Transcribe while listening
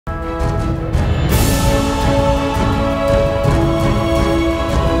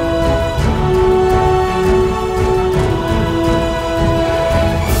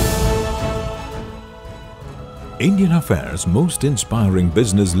Indian Affairs Most Inspiring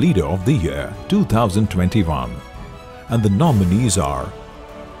Business Leader of the Year 2021. And the nominees are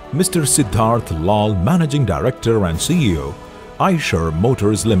Mr. Siddharth Lal, Managing Director and CEO, Eicher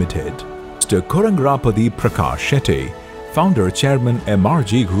Motors Limited; Mr. Korangrapati Prakash Shetty, Founder Chairman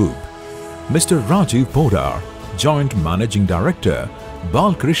MRG Group; Mr. Rajiv Podar, Joint Managing Director,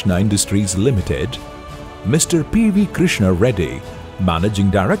 Balkrishna Industries Limited; Mr. P.V. Krishna Reddy,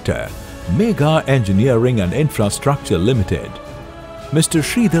 Managing Director, Mega Engineering and Infrastructure Limited; Mr.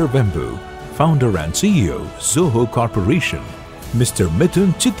 Sridhar Vembu, Founder and CEO, Zoho Corporation; Mr.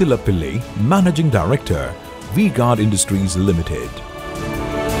 Mithun Chittilapilli, Managing Director, V-Guard Industries Limited.